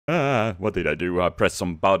What did I do? I pressed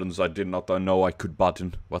some buttons I did not know I could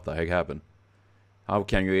button. What the heck happened? How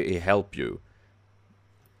can he help you?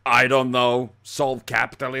 I don't know. Solve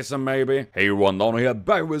capitalism, maybe? Hey everyone, on here,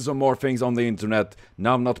 back with some more things on the internet.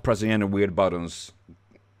 Now I'm not pressing any weird buttons.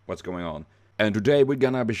 What's going on? And today we're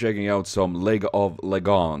gonna be checking out some League of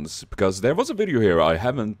Legends, because there was a video here I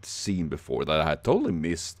haven't seen before that I had totally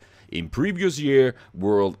missed in previous year,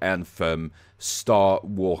 World Anthem Star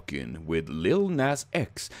WALKIN with Lil Nas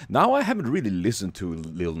X. Now I haven't really listened to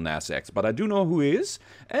Lil Nas X, but I do know who he is,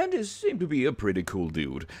 and he seemed to be a pretty cool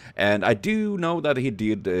dude. And I do know that he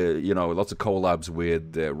did, you know, lots of collabs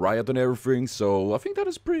with Riot and everything, so I think that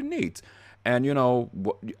is pretty neat. And you know,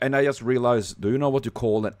 and I just realized, do you know what you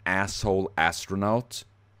call an asshole astronaut?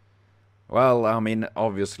 Well, I mean,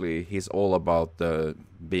 obviously, he's all about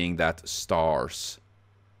being that stars.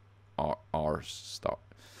 Our star.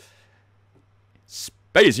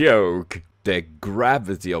 Space joke! The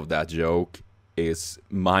gravity of that joke is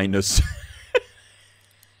minus...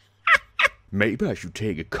 Maybe I should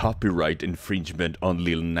take a copyright infringement on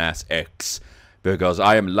Lil Nas X. Because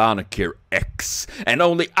I am LanokirX, and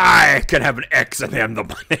only I can have an X at the end of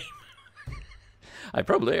my name. I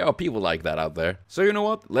probably are people like that out there. So you know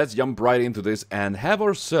what? Let's jump right into this and have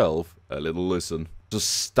ourselves a little listen. So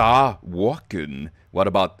Star WALKIN. What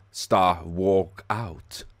about Star Walk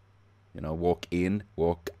Out? You know, walk in,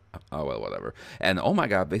 walk out. Oh well, whatever. And oh my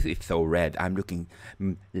god, this is so red. I'm looking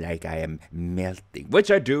like I am melting. Which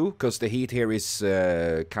I do, because the heat here is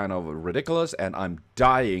kind of ridiculous, and I'm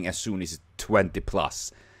dying as soon as it's 20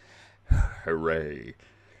 plus. Hooray.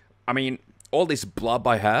 I mean, all this blob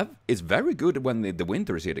I have is very good when the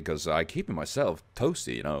winter is here, because I keep myself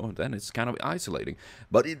toasty, you know, then it's kind of isolating.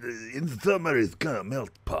 But in the summer it's kind of melt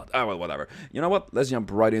pot. Oh well, whatever. You know what? Let's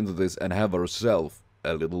jump right into this and have ourselves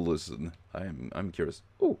a little listen. I'm curious.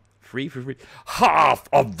 Oh, free. Half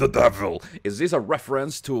of the devil! Is this a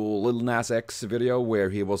reference to Lil Nas X video where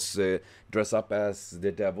he was dressed up as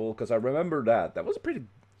the devil? Because I remember that. That was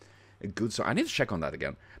a good song. I need to check on that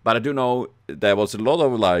again. But I do know there was a lot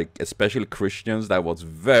of, like, especially Christians that was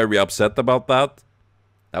very upset about that.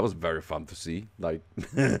 That was very fun to see. Like,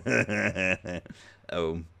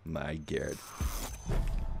 oh my god.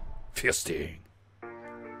 Fisting.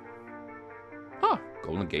 Huh,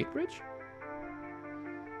 Golden Gate Bridge?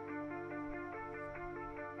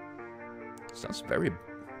 Sounds very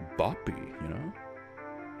boppy, you know?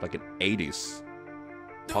 Like an 80s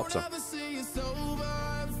pop song.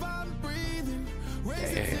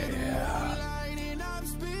 Yeah.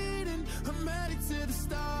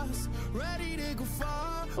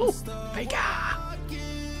 Oh, Vega!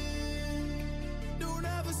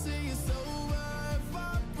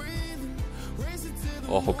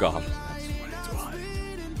 Oh god.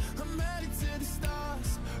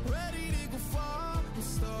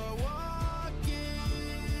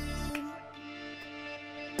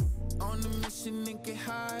 On the mission and get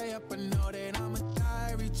high up, I know that I'ma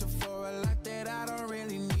die, reaching for a lot that I don't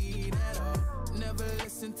really need at all. Never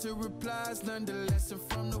listen to replies, learn the lesson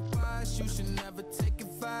from the wise. You should never take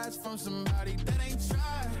advice from somebody that ain't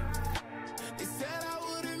tried. They said I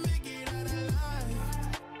wouldn't make it out alive.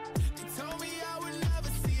 They told me I would never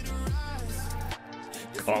see the rise.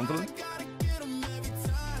 Content? Gotta get them every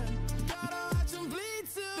time. Gotta watch them bleed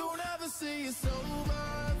too. Don't ever say it's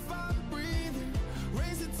over if I'm breathing.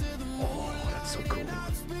 Raise it to the moon. Oh, that's so cool.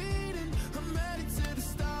 I'm speeding. I'm headed to the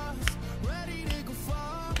stars. Ready to go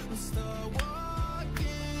far. I'm start walking.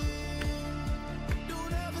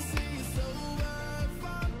 Don't ever say it's over if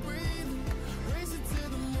I'm breathing. Raise it to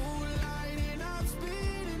the moonlight and I'm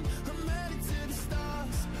speeding. I'm headed to the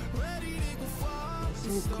stars. Ready to go far.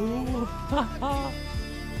 So cool.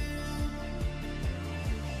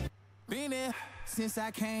 Been there since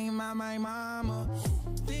I came out my mama.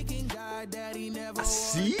 Thinking God daddy never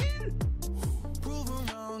See? proven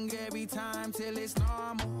wrong every time till it's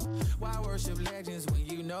normal. Why worship legends when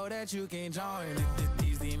you know that you can join?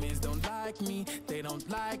 These demons don't like me, they don't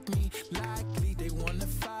like me. Likely they wanna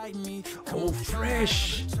fight me. Oh,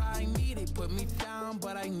 fresh. Try me, they put me down,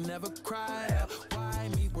 but I never cry. Why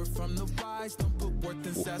me? We're from the wise, don't put worth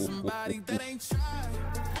inside somebody that ain't tried.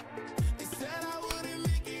 They said I wouldn't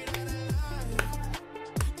make it out alive.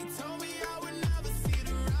 They told me I would never see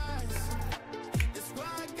the rise. That's why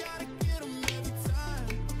I gotta get them every time.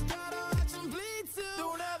 Gotta watch them bleed too.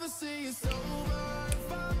 Don't ever say it's over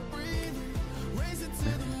if I'm breathing. Raise it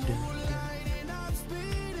to the moonlight and I'm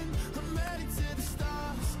speeding. I'm headed to the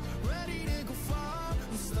stars. Ready to go far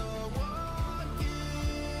and start walking.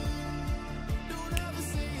 Don't ever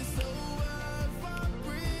say it's over if I'm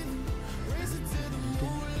breathing. Raise it to the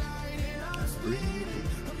moonlight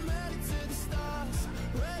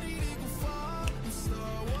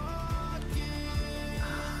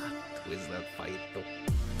Fight.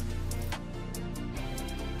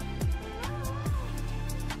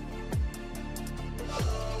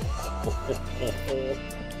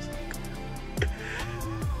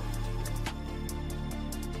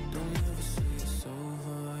 Don't ever say it's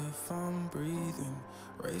over if I'm breathing.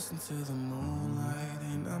 Racing to the moonlight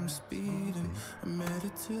and I'm speeding. I'm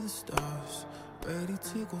headed to the stars, ready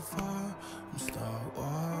to go far. I'm start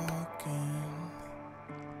walking.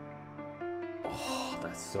 Oh,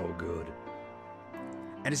 that's so good.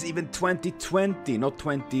 And it's even 2020, not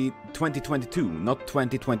 2022, not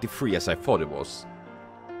 2023 as I thought it was.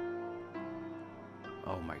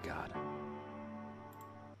 Oh my god.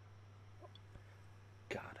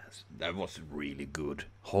 God, that was really good.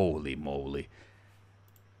 Holy moly.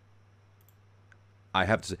 I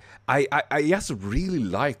have to say, I just really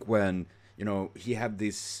like when, you know, he has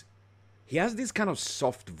this kind of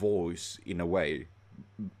soft voice in a way,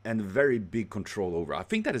 and very big control over. I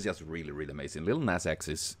think that is just really, really amazing. Lil Nas X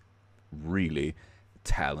is really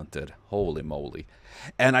talented. Holy moly.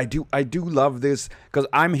 And I do love this, because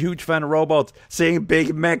I'm a huge fan of robots. Seeing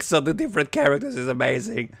big mechs of the different characters is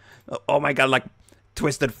amazing. Oh my god, like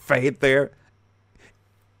Twisted Fate there.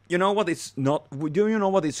 You know what is not... Do you know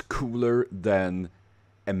what is cooler than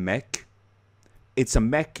a mech? It's a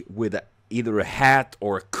mech with either a hat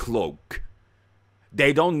or a cloak.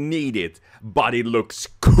 They don't need it, but it looks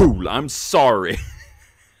cool. I'm sorry.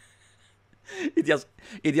 It's just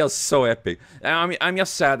so epic. I mean, I'm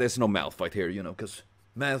just sad there's no Malphite here, you know, because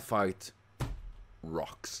Malphite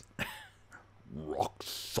rocks. Rock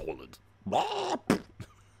solid.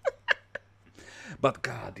 But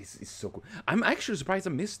god, this is so cool. I'm actually surprised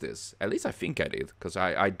I missed this. At least I think I did, because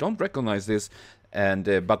I don't recognize this.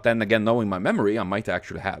 And but then again, knowing my memory, I might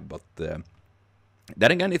actually have. But then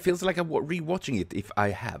again, it feels like I'm rewatching it if I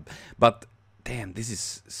have. But damn, this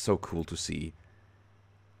is so cool to see.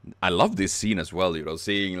 I love this scene as well, you know,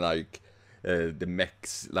 seeing like the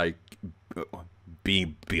mechs like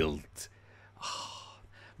being built.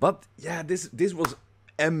 But yeah, this was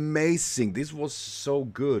amazing. This was so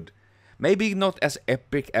good. Maybe not as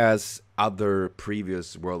epic as other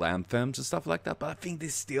previous world anthems and stuff like that, but I think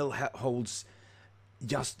this still holds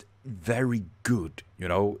just very good, you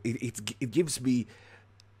know. It gives me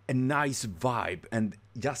a nice vibe and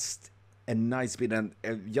just a nice bit, and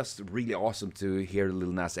just really awesome to hear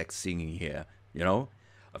Lil Nas X singing here, you know.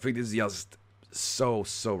 I think this is just so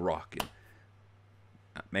rocking.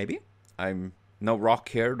 Maybe I'm no rock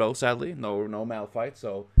here though, sadly, no Malphite,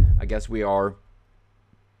 so I guess we are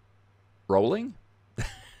rolling.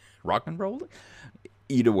 Rock and rolling.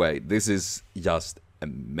 Either way, this is just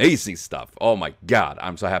amazing stuff. Oh my god,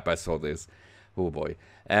 I'm so happy I saw this. Oh boy.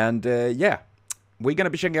 And yeah, we're gonna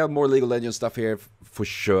be checking out more League of Legends stuff here for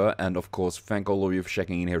sure. And of course, thank all of you for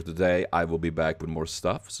checking in here today. I will be back with more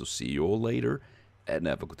stuff, so see you all later, and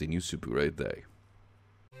have a continued super great day.